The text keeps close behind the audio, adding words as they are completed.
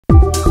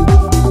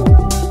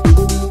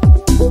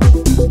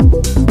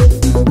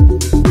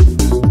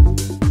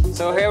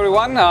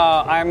everyone.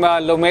 I'm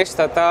Lomesh.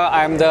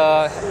 I'm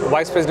the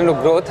Vice President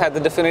of Growth at the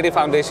Definity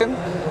Foundation.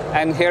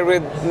 And here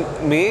with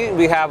me,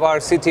 we have our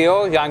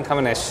CTO,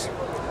 Camenisch.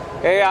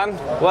 Hey Jan,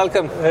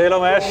 welcome. Hey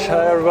Lomesh,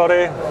 hi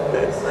everybody.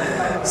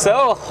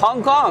 So,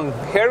 Hong Kong.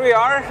 Here we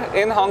are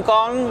in Hong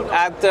Kong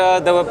at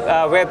the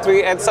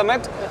Web3 Investment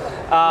Summit.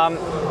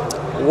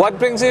 What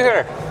brings you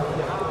here?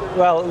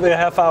 Well, we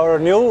have our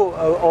new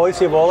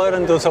Oisy wallet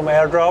and do some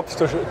airdrops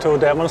to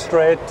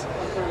demonstrate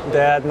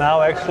that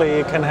now actually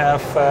you can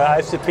have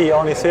ICP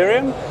on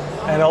Ethereum,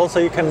 and also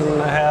you can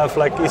have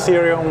like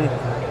Ethereum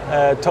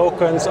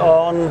tokens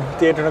on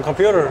the internet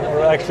computer,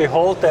 or actually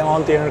hold them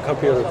on the internet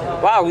computer.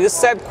 Wow, you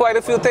said quite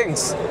a few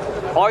things.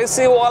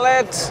 Oisy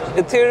wallet,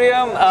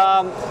 Ethereum,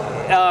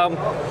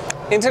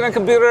 internet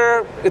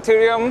computer,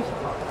 Ethereum,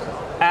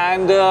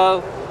 and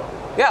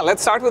yeah,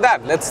 let's start with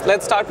that.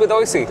 Let's start with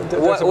Oisy.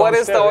 What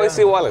is the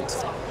Oisy wallet?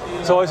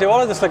 So Oisy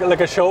wallet is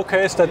like a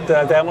showcase that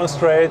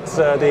demonstrates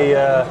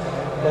the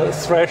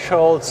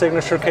threshold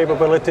signature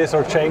capabilities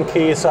or chain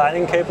key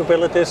signing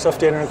capabilities of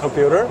the internet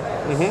computer.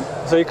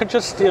 Mm-hmm. So you could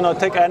just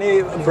take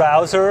any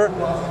browser,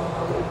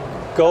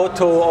 go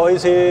to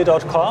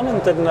Oisy.com,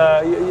 and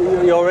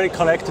then you're already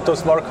connected to a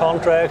smart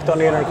contract on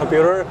the internet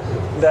computer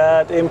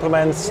that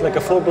implements like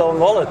a full-blown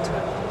wallet.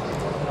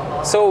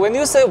 So when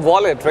you say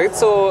wallet, right?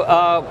 So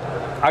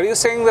are you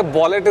saying the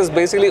wallet is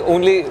basically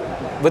only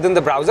within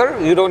the browser?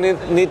 You don't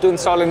need to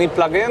install any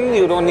plugin.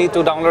 You don't need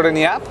to download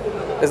any app.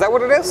 Is that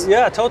what it is?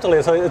 Yeah,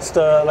 totally. So it's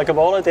like a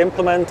wallet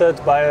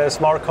implemented by a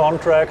smart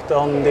contract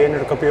on the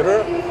internet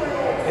computer.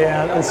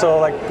 And so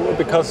like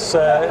because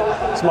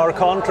smart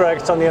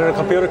contracts on the internet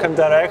computer can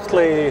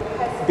directly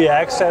be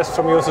accessed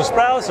from users'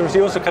 browsers,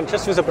 user can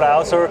just use a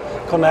browser,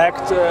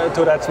 connect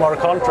to that smart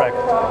contract.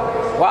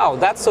 Wow,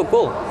 that's so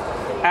cool.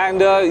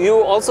 And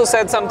you also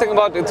said something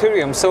about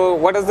Ethereum. So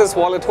what does this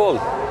wallet hold?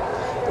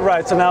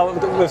 Right, so now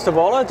with the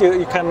wallet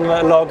you can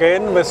log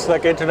in with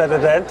like internet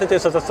identity,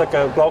 so that's like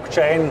a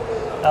blockchain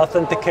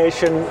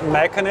authentication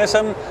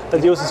mechanism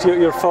that uses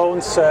your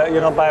phone's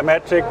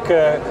biometric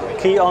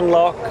key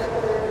unlock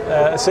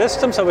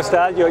system. So with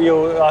that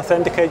you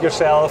authenticate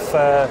yourself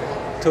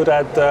to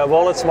that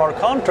wallet smart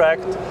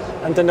contract,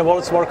 and then the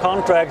wallet smart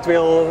contract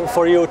will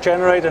for you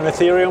generate an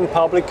Ethereum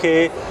public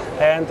key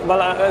and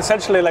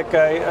essentially like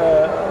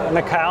an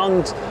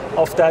account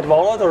of that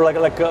wallet, or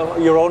like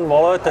your own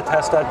wallet that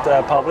has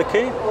that public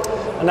key.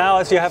 And now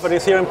as you have an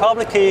Ethereum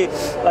public key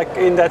like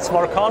in that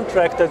smart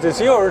contract that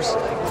is yours,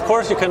 of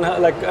course you can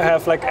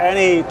have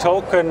any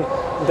token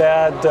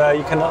that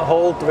you can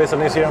hold with an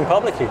Ethereum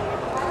public key.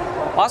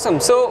 Awesome.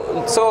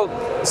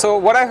 So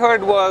what I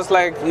heard was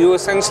like you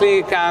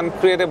essentially can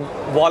create a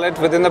wallet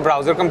within the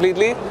browser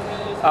completely.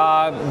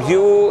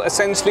 You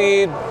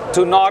essentially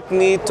do not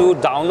need to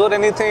download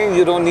anything.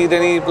 You don't need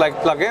any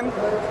plugin,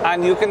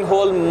 and you can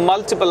hold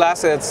multiple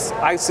assets: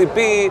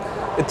 ICP,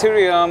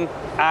 Ethereum,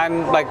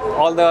 and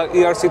all the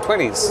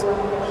ERC20s.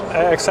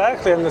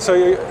 Exactly, and so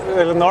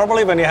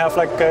normally when you have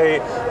like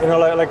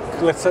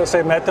let's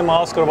say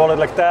MetaMask or a wallet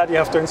like that, you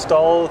have to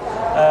install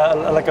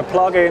like a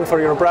plugin for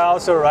your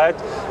browser, right?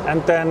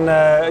 And then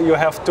you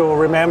have to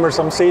remember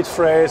some seed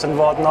phrase and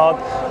whatnot.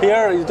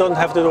 Here you don't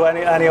have to do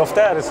any of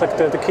that. It's like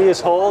the key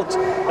is held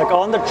like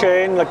on the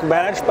chain, like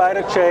managed by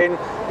the chain,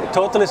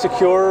 totally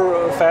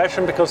secure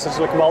fashion, because it's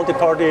like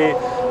multi-party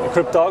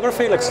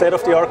cryptography, like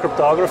state-of-the-art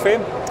cryptography.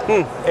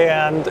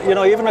 And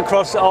even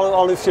across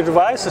all of your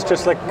devices,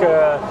 just like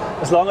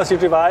as long as your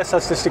device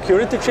has the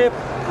security chip,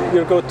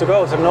 you're good to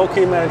go. So no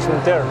key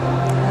management there.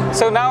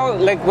 So now,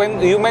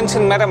 when you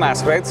mentioned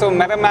MetaMask, right? So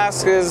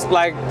MetaMask is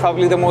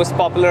probably the most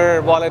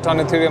popular wallet on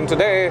Ethereum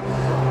today.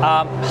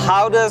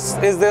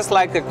 Is this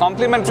like a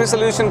complementary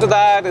solution to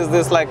that? Is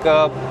this like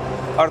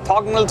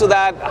orthogonal to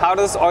that? How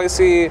does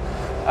Oisy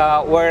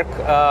work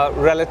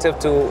relative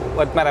to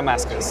what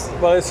MetaMask is?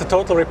 Well, it's a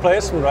total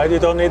replacement, right? You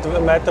don't need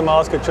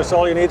MetaMask. It's just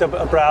all you need a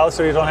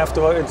browser. You don't have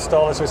to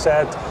install, as we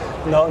said,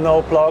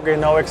 no plugin,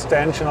 no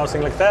extension,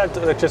 nothing like that.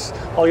 It's just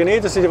all you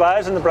need is a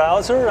device and the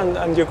browser,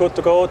 and you're good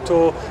to go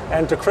to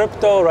enter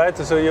crypto, right?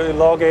 So you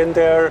log in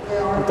there,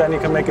 and then you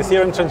can make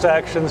Ethereum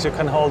transactions. You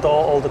can hold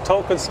all the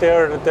tokens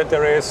there that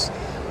there is.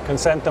 You can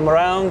send them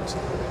around,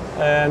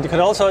 and you can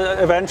also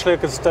eventually,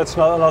 because that's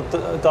not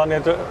done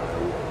yet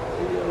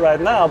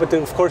right now, but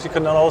of course you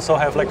can also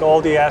have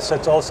all the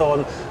assets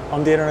also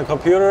on the internet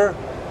computer.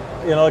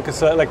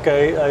 It's like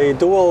a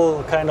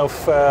dual kind of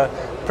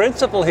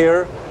principle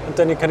here, and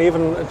then you can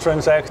even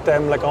transact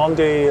them on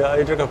the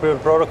internet computer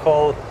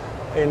protocol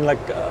in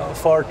a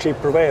far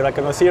cheaper way. Like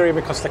on Ethereum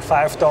it costs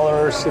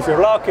 $5 if you're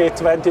lucky,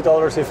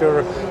 $20 if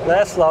you're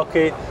less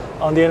lucky.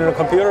 On the internet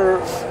computer,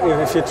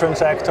 if you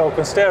transact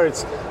tokens there,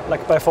 it's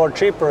by far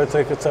cheaper.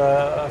 It's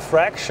a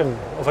fraction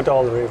of a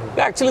dollar even.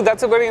 Yeah, actually,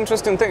 that's a very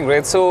interesting thing,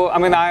 right? So, I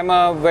mean, I'm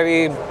a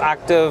very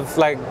active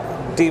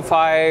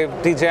DeFi,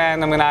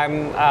 DGen. I mean,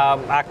 I'm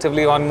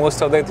actively on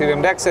most of the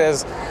Ethereum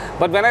dexes.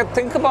 But when I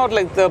think about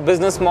the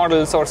business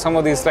models or some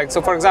of these,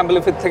 so for example,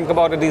 if you think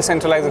about a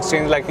decentralized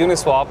exchange like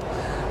Uniswap,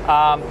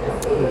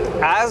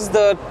 as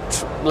the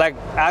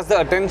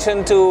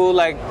attention to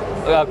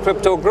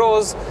crypto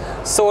grows,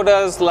 so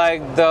does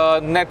like the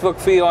network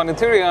fee on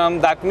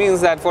Ethereum. That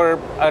means that for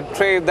a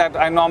trade that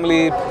I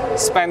normally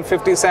spend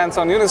 50 cents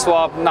on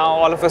Uniswap, now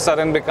all of a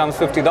sudden becomes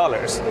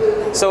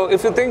 $50. So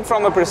if you think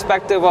from a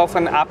perspective of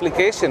an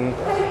application,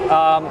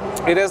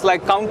 it is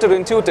like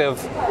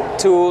counterintuitive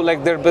to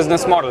like their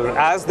business model.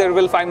 As they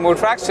will find more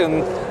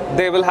traction,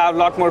 they will have a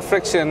lot more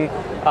friction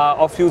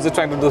of users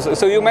trying to do so.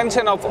 So you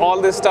mentioned of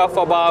all this stuff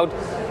about,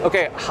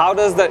 okay, how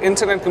does the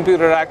internet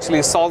computer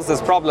actually solve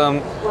this problem,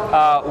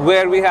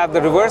 where we have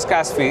the reverse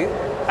gas fee,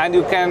 and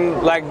you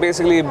can like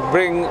basically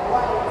bring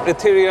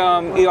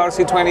Ethereum,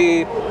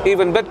 ERC20,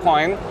 even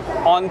Bitcoin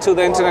onto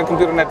the internet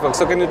computer network.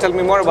 So can you tell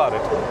me more about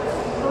it?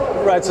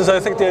 Right, so I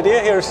think the idea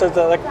here is that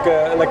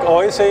like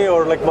Oisy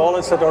or like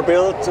wallets that are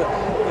built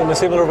in a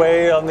similar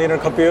way on the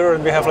internet computer,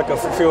 and we have like a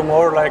few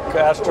more like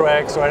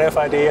Astrox or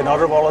RFID and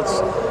other wallets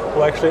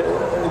who actually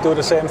do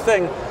the same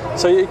thing.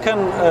 So you can,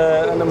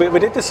 and we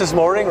did this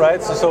morning,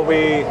 right? So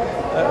we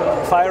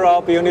fire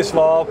up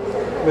Uniswap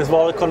with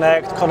Wallet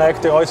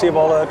connect the Oisy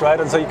wallet, right?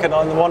 And so you can,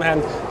 on the one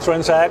hand,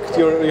 transact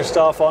your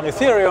stuff on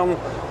Ethereum,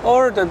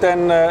 or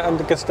then,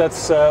 and I guess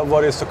that's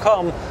what is to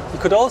come, you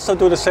could also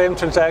do the same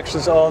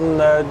transactions on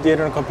the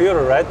internet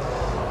computer, right?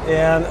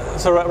 And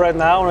so right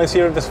now on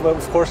Ethereum, there's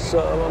of course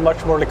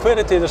much more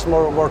liquidity, there's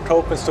more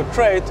tokens to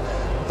trade,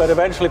 but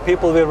eventually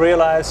people will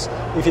realize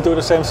if you do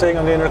the same thing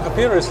on the internet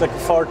computer, it's like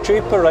far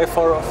cheaper, right,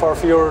 for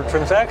fewer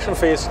transaction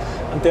fees,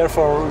 and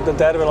therefore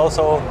that will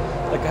also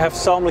like have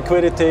some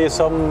liquidity,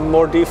 some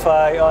more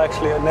DeFi,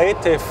 actually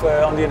native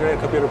on the internet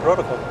computer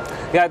protocol.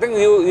 Yeah, I think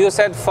you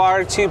said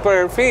far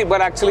cheaper fee,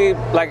 but actually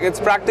like it's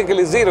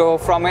practically zero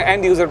from an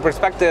end user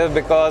perspective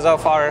because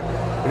of our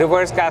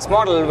reverse gas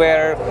model,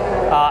 where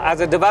as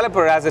a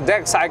developer, as a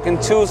DEX, I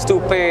can choose to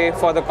pay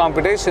for the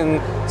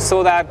computation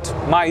so that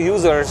my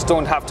users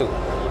don't have to,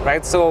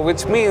 right? So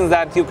which means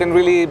that you can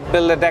really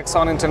build a DEX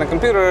on internet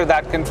computer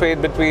that can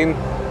trade between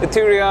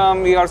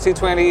Ethereum,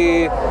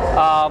 ERC20,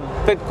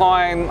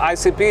 Bitcoin,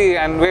 ICP,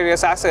 and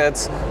various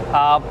assets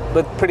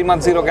with pretty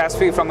much zero gas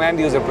fee from an end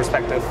user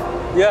perspective.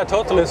 Yeah,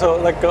 totally. So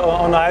like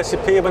on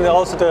ICP, but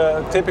also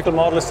the typical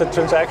model is that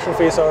transaction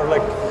fees are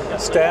like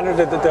standard,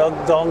 that they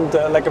don't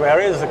like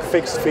vary, it's like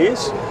fixed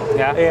fees.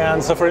 Yeah.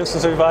 And so for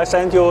instance, if I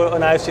send you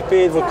an ICP,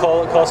 it would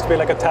cost me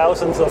like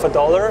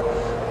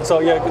 $0.001. So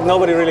yeah,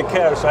 nobody really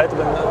cares, right?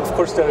 But of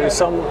course there is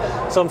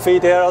some fee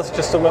there also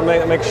just to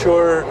make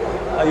sure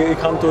you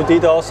can't do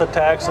DDoS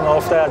attacks and all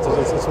of that.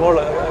 So it's more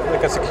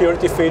like a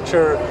security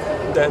feature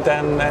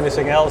than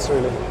anything else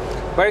really.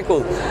 Very cool.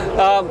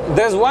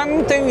 There's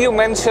one thing you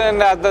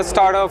mentioned at the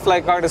start of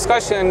like our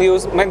discussion. You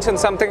mentioned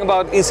something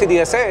about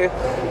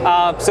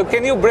ECDSA. So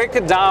can you break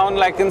it down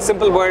like in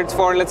simple words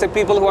for, let's say,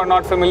 people who are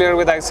not familiar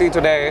with IC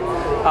today?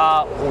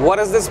 What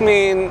does this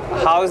mean?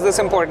 How is this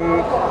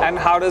important? And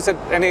how does it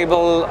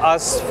enable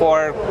us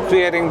for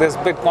creating this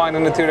Bitcoin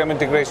and Ethereum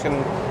integration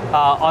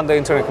on the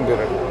internet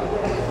computer?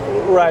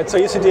 Right. So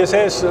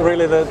ECDSA is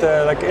really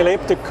the like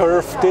elliptic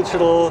curve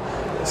digital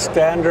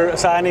standard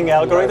signing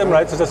algorithm,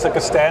 right? So that's like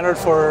a standard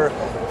for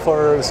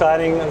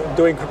signing,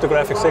 doing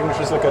cryptographic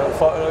signatures, like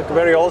a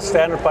very old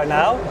standard by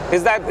now.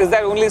 Is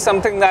that only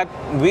something that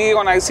we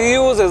on IC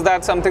use? Is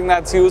that something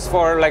that's used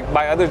for like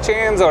by other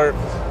chains or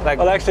like?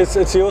 Well, actually,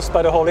 it's used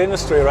by the whole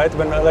industry, right?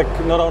 When like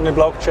not only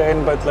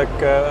blockchain, but like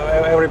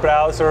every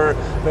browser,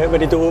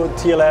 when you do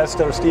TLS,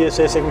 there's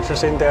DSA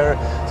signatures in there.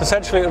 So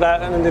essentially,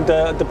 and in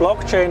the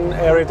blockchain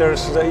area,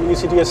 there's the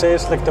ECDSA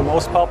is like the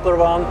most popular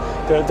one.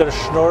 There's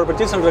Schnorr, but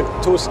these are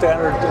like two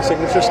standard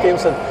signature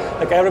schemes that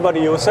like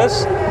everybody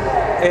uses.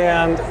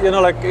 And you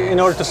know, like in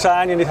order to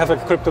sign, you need to have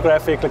like a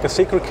cryptographic, like a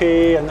secret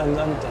key, and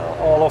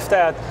all of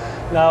that.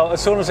 Now,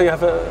 as soon as you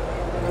have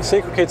a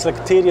secret key, it's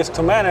like tedious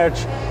to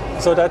manage.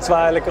 So that's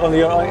why, like on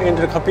the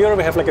internet computer,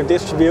 we have like a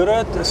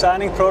distributed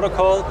signing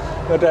protocol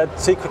where that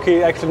secret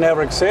key actually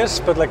never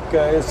exists, but like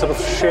it's sort of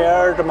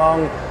shared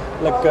among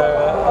like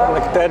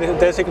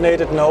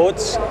designated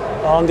nodes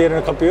on the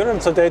internet computer,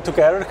 and so they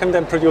together can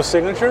then produce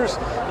signatures.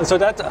 And so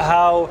that's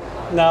how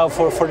now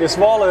for this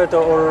wallet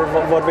or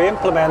what we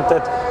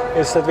implemented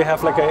is that we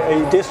have like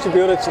a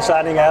distributed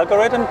signing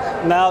algorithm.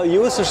 Now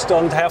users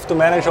don't have to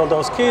manage all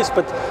those keys,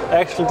 but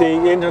actually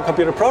the internet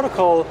computer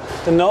protocol,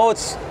 the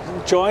nodes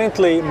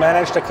jointly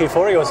manage the key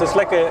for you. So it's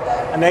like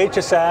an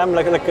HSM,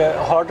 like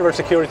a hardware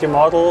security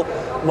module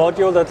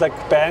that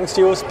like banks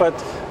use, but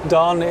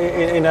done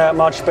in a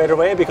much better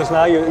way, because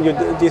now you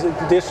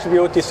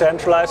distribute,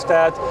 decentralize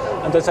that,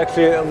 and that's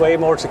actually way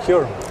more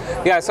secure.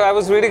 Yeah, so I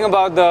was reading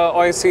about the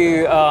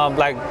Oisy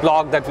like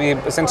blog that we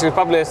essentially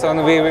published,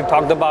 and we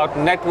talked about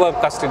network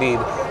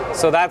custodied.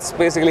 So that's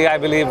basically, I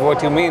believe,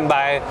 what you mean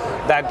by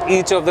that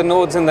each of the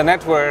nodes in the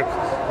network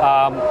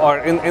or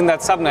in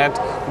that subnet,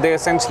 they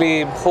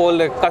essentially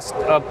hold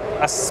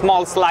a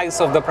small slice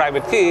of the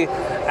private key,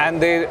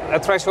 and a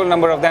threshold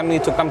number of them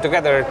need to come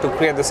together to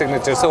create the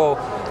signature. So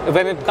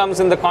when it comes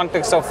in the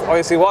context of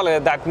Oisy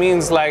wallet, that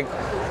means like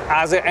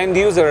as an end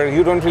user,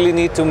 you don't really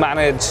need to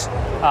manage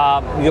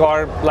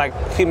your like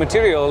key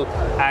material,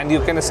 and you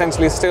can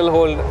essentially still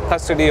hold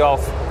custody of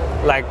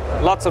like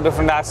lots of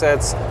different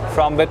assets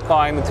from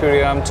Bitcoin,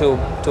 Ethereum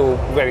to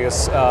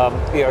various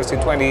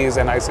ERC20s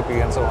and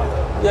ICP and so on.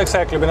 Yeah,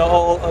 exactly.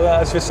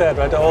 As we said,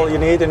 right, all you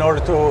need in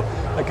order to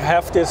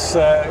have this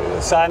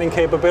signing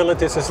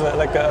capabilities is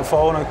like a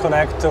phone and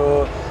connect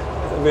to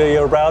with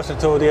your browser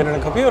to the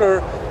internet computer,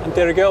 and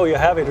there you go, you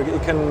have it. You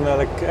can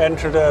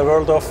enter the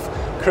world of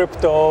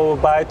crypto,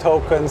 buy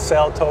tokens,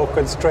 sell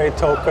tokens, trade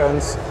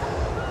tokens,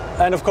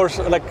 and of course,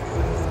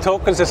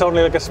 tokens is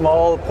only a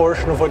small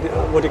portion of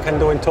what you can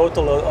do in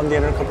total on the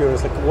internet computer.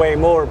 It's way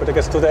more, but I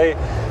guess today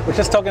we're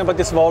just talking about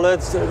these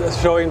wallets,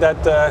 showing that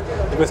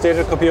with the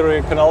internet computer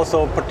you can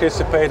also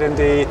participate in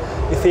the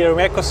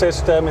Ethereum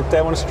ecosystem. It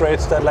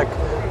demonstrates that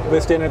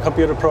with the internet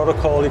computer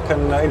protocol you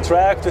can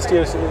interact with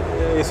the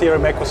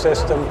Ethereum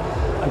ecosystem,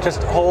 and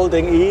just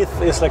holding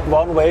ETH is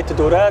one way to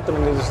do that. I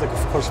mean, there's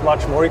of course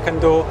much more you can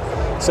do.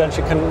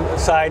 Essentially, you can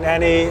sign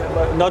any,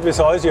 not with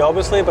Oisy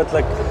obviously, but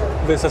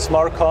with a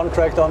smart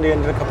contract on the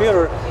internet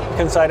computer, you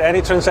can sign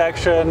any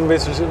transaction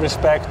with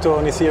respect to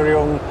an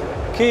Ethereum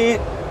key,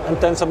 and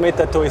then submit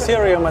that to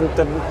Ethereum, and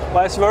then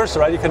vice versa,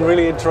 right? You can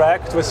really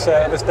interact with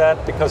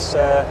that, because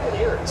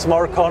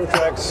smart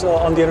contracts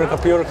on the internet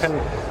computer can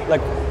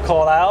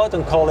call out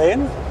and call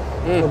in,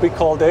 will be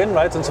called in,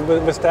 right? And so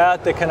with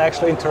that, they can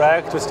actually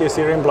interact with the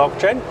Ethereum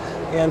blockchain,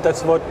 and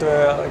that's what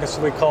I guess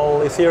we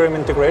call Ethereum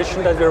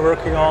integration that we're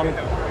working on.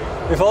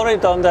 We've already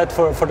done that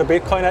for the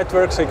Bitcoin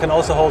network, so you can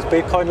also hold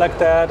Bitcoin like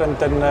that, and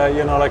then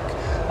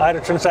either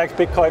transact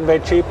Bitcoin way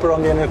cheaper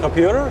on the internet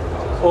computer,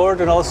 or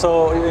then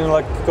also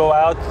go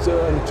out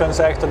and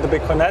transact on the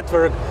Bitcoin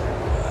network,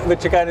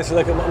 which again is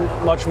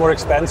much more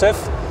expensive.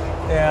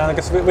 And I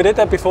guess we did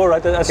that before,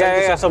 right? I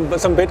sent you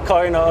some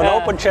Bitcoin on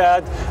Open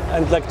Chat,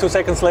 and 2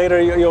 seconds later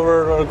you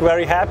were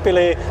very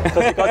happily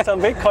because you got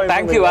some Bitcoin.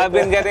 Thank you. I've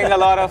been getting a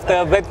lot of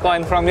the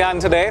Bitcoin from Jan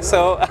today,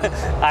 so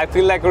I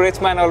feel like a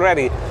rich man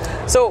already.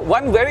 So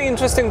one very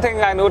interesting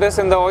thing I noticed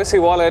in the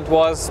Oisy wallet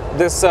was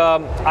this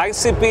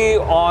ICP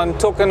on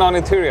token on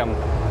Ethereum.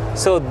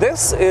 So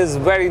this is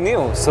very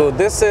new. So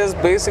this is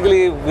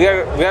basically, we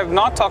are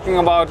not talking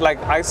about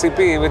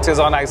ICP, which is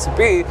on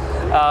ICP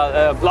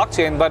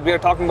blockchain, but we are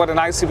talking about an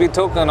ICP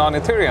token on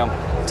Ethereum.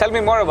 Tell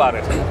me more about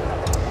it.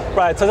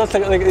 Right, so that's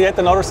yet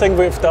another thing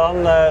we've done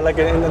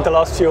in the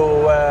last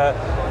few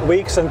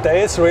weeks and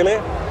days, really.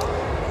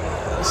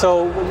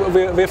 So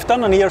we've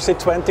done an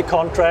ERC20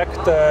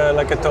 contract,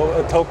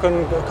 a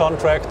token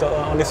contract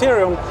on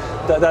Ethereum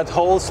that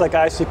holds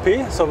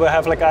ICP. So we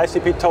have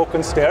ICP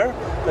tokens there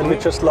that we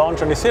just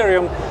launched on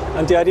Ethereum.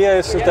 And the idea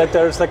is that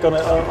there's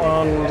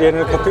on the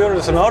internet computer,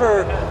 there's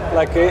another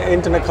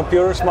internet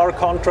computer smart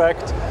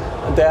contract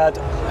that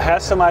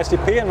has some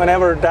ICP, and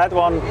whenever that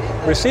one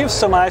receives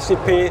some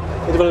ICP,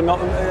 it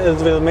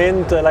will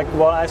mint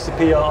one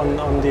ICP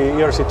on the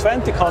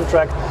ERC20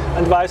 contract,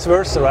 and vice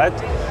versa, right?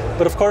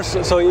 But of course,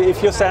 so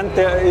if you send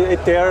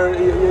it there,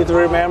 it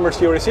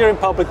remembers your Ethereum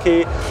public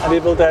key, and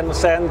it will then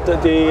send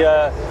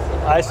the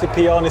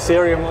ICP on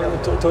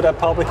Ethereum to that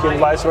public key, and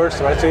vice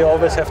versa, right? So you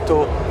always have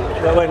to,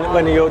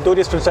 when you do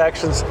these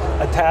transactions,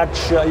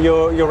 attach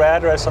your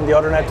address on the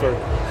other network.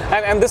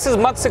 And this is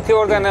much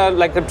secure than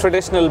a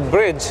traditional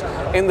bridge,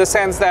 in the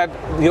sense that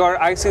your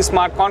IC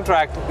smart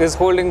contract is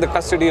holding the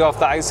custody of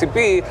the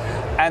ICP,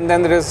 and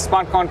then there is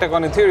smart contract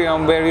on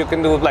Ethereum where you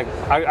can do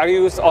are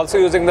you also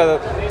using the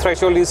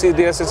threshold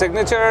ECDS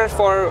signature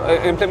for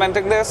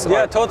implementing this?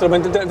 Yeah, totally. I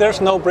mean,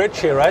 there's no bridge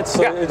here, right?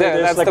 So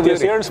there's the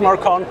Ethereum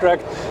smart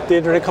contract, the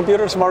internet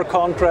computer smart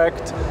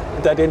contract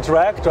that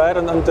interact, right?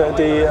 And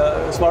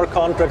the smart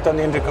contract on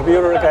the internet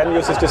computer again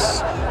uses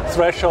this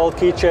threshold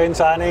keychain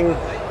signing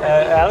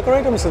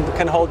algorithms, and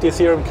can hold the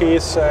Ethereum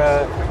keys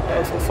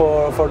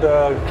for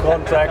the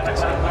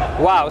contract.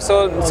 Wow,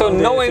 so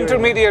no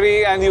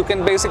intermediary, and you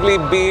can basically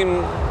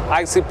beam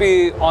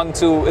ICP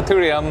onto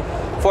Ethereum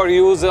for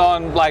use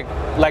on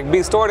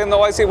be stored in the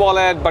Oisy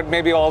wallet, but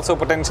maybe also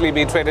potentially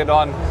be traded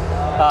on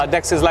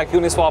dexes like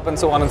Uniswap and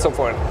so on and so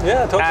forth.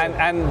 Yeah, totally.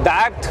 And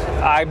that,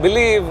 I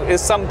believe,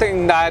 is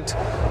something that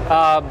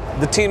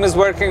the team is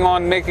working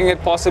on, making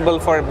it possible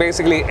for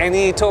basically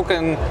any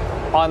token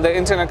on the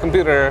internet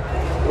computer,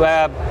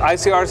 where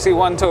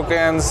ICRC1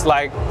 tokens,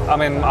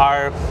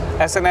 our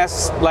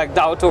SNS,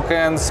 DAO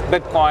tokens,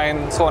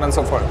 Bitcoin, so on and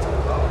so forth.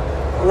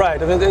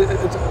 Right. I mean,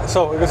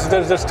 so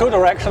there's two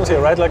directions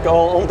here, right?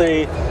 All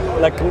the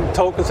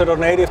tokens that are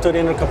native to the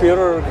internet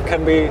computer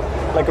can be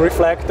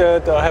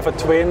reflected or have a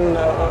twin,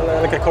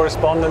 a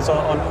correspondence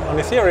on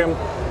Ethereum.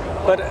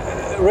 But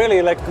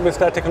really, with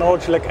that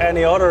technology,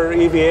 any other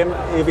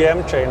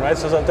EVM chain, right?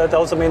 So that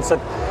also means that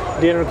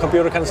the internet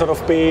computer can sort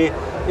of be,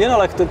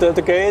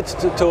 the gate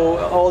to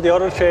all the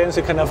other chains.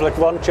 You can have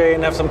one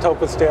chain, have some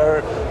tokens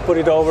there, put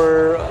it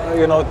over,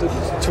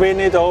 twin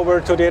it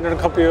over to the internet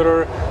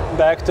computer,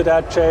 back to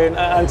that chain,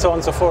 and so on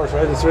and so forth,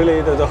 right? It's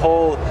really the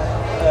whole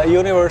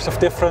universe of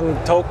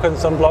different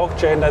tokens on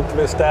blockchain that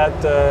with that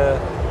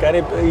like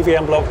any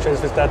EVM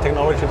blockchains with that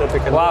technology that we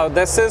can. Wow,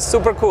 this is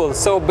super cool.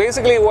 So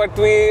basically, what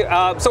we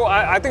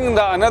I think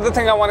another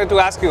thing I wanted to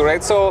ask you,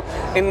 right? So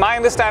in my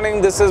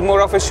understanding, this is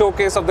more of a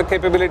showcase of the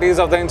capabilities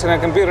of the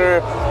internet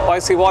computer,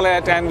 Oisy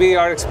wallet, and we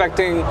are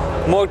expecting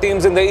more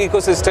teams in the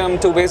ecosystem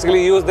to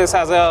basically use this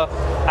as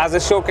a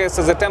showcase,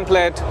 as a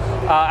template.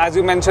 As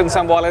you mentioned,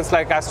 some wallets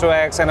like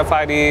AstroX,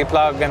 NFID,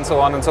 Plug, and so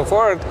on and so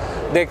forth,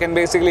 they can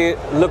basically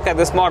look at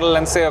this model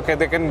and say, okay,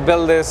 they can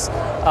build this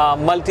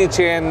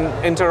multi-chain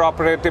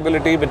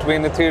interoperability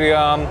between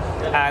Ethereum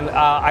and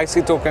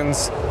IC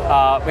tokens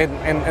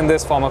in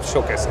this form of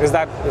showcase. Is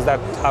that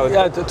how it?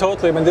 Yeah,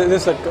 totally. I mean,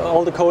 this like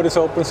all the code is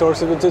open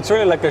source. It's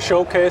really like a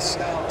showcase,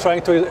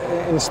 trying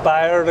to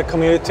inspire the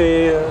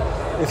community,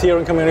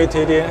 Ethereum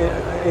community,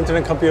 the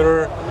internet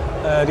computer,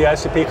 the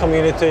ICP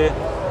community.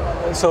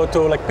 So to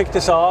like pick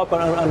this up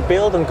and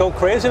build and go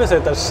crazy with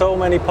it, there's so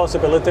many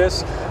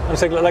possibilities. I'm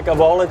saying like a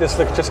wallet is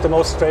like just the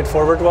most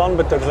straightforward one,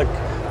 but there's like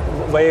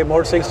way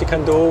more things you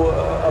can do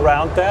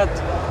around that.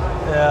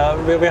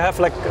 We have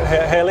like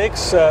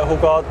Helix, who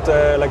got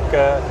like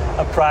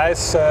a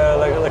prize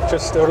like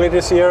just early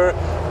this year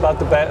about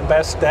the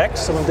best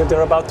DEX. I mean,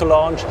 they're about to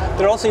launch.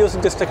 They're also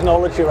using this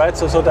technology, right?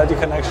 So that you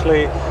can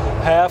actually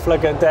have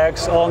like a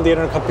DEX on the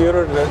internet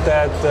computer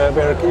that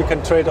where you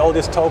can trade all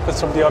these tokens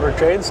from the other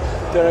chains.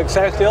 They're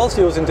exactly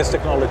also using this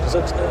technology. So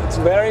it's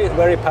very,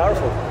 very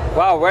powerful.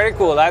 Wow, very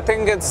cool. I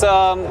think it's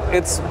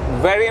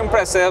very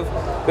impressive.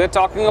 We're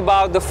talking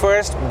about the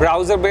first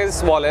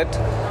browser-based wallet,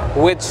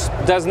 which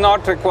does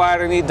not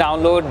require any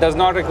download, does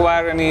not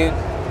require any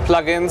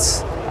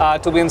plugins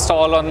to be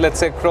installed on, let's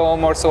say,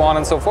 Chrome or so on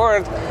and so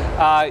forth.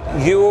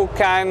 You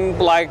can,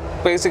 like,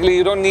 basically,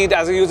 you don't need,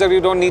 as a user,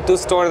 you don't need to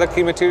store the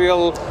key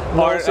material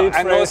or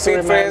no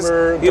seed phrase.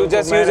 You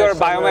just use your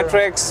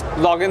biometrics,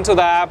 log into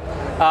the app,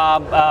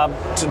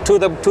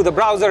 to the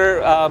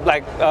browser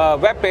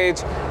web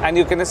page, and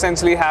you can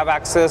essentially have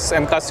access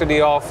and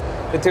custody of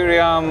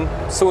Ethereum,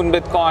 soon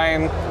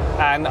Bitcoin,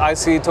 and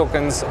IC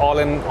tokens all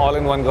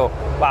in one go.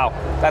 Wow,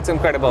 that's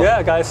incredible.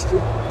 Yeah, guys,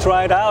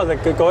 try it out.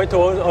 Like, go to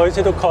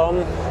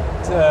Oisy.com,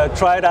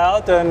 try it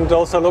out, and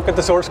also look at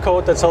the source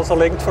code that's also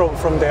linked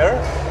from there,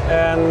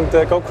 and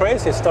go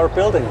crazy, start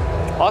building.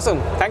 Awesome.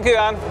 Thank you,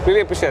 Jan.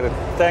 Really appreciate it.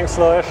 Thanks,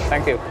 Lomesh.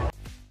 Thank you.